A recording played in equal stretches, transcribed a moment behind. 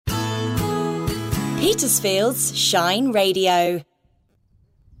Petersfield's Shine Radio.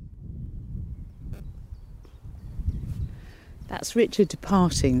 That's Richard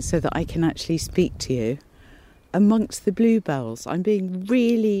departing so that I can actually speak to you. Amongst the bluebells, I'm being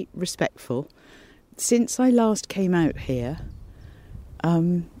really respectful. Since I last came out here,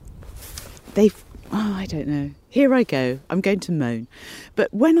 I don't know. Here I go. I'm going to moan.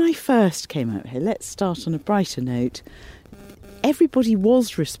 But when I first came out here, let's start on a brighter note. Everybody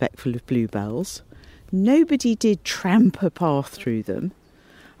was respectful of bluebells. Nobody did tramp a path through them.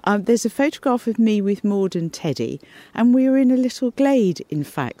 There's a photograph of me with Maud and Teddy, and we were in a little glade, in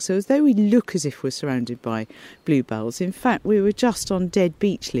fact. So as though we look as if we're surrounded by bluebells, in fact, we were just on dead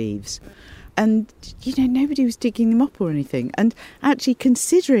beech leaves. And, nobody was digging them up or anything. And actually,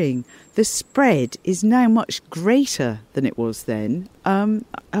 considering the spread is now much greater than it was then, I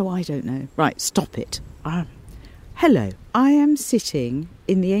don't know. Right, stop it. Hello. I am sitting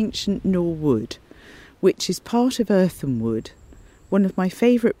in the ancient Nor Wood, which is part of Earthenwood, one of my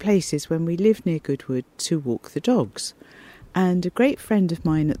favourite places when we lived near Goodwood to walk the dogs. And a great friend of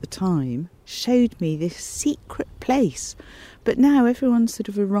mine at the time showed me this secret place. But now everyone's sort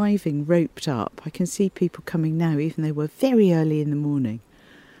of arriving roped up. I can see people coming now, even though we're very early in the morning.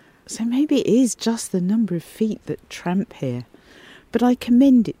 So maybe it is just the number of feet that tramp here. But I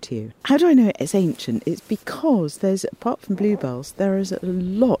commend it to you. How do I know it's ancient? It's because apart from bluebells, there is a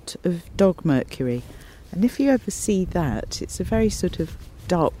lot of dog mercury. And if you ever see that, it's a very sort of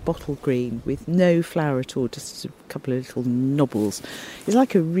dark bottle green with no flower at all, just a couple of little knobbles. It's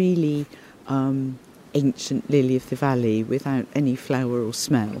like a really ancient lily of the valley without any flower or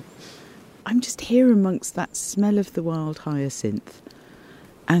smell. I'm just here amongst that smell of the wild hyacinth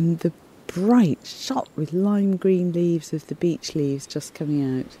and the bright shot with lime green leaves of the beech leaves just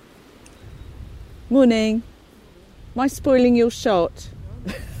coming out. Morning. Am I spoiling your shot?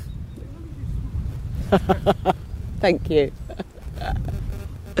 Thank you.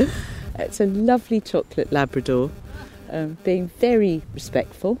 It's a lovely chocolate Labrador, being very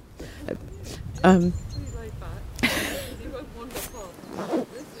respectful.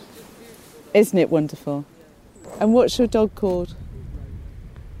 Isn't it wonderful? And what's your dog called?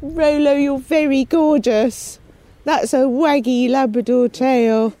 Rolo, you're very gorgeous. That's a waggy Labrador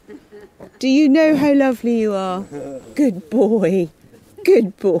tail. Do you know how lovely you are? Good boy.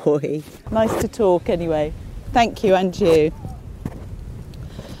 Good boy. Nice to talk anyway. Thank you, and you.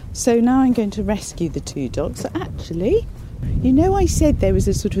 So now I'm going to rescue the two dogs. Actually, I said there was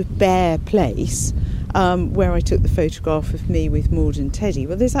a sort of bare place where I took the photograph of me with Maud and Teddy.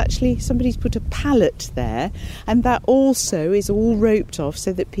 Well, there's actually, somebody's put a pallet there, and that also is all roped off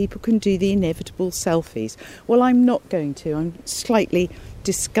so that people can do the inevitable selfies. Well, I'm not going to. I'm slightly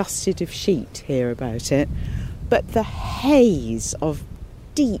disgusted of sheet here about it. But the haze of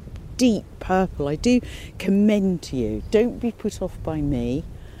deep, deep purple, I do commend to you. Don't be put off by me.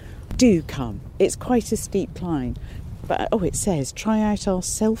 Do come. It's quite a steep climb. But, it says, try out our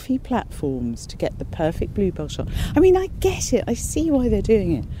selfie platforms to get the perfect bluebell shot. I mean, I get it. I see why they're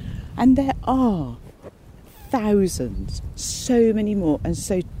doing it. And there are thousands, so many more, and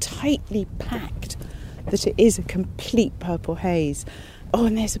so tightly packed that it is a complete purple haze. Oh,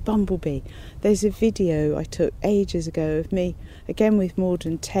 and there's a bumblebee. There's a video I took ages ago of me, again with Maud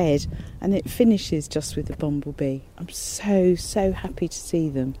and Ted, and it finishes just with the bumblebee. I'm so, so happy to see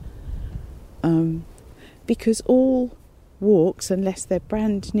them. Because all walks, unless they're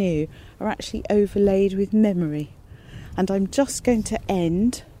brand new, are actually overlaid with memory. And I'm just going to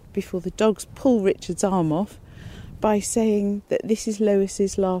end, before the dogs pull Richard's arm off, by saying that this is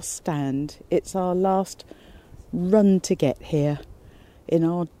Lois's last stand. It's our last run to get here in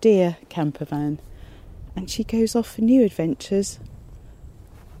our dear camper van. And she goes off for new adventures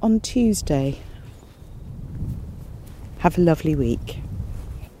on Tuesday. Have a lovely week.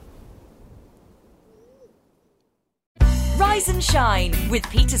 Rise and Shine with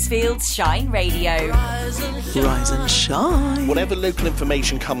Petersfield's Shine Radio. Rise and shine. Whatever local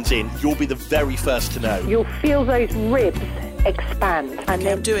information comes in, you'll be the very first to know. You'll feel those ribs expand. And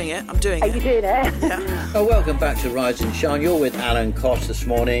I'm doing it. Are you doing it? Yeah. Oh, welcome back to Rise and Shine. You're with Alan Cost this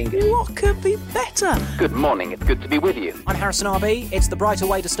morning. What could be better? Good morning, it's good to be with you. I'm Harrison RB. It's the brighter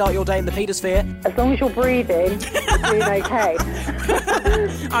way to start your day in the Petersphere. As long as you're breathing, you're doing okay.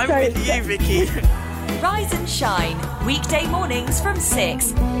 I'm with you, Vicky. Rise and Shine, weekday mornings from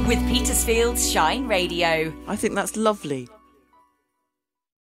 6 with Petersfield's Shine Radio. I think that's lovely.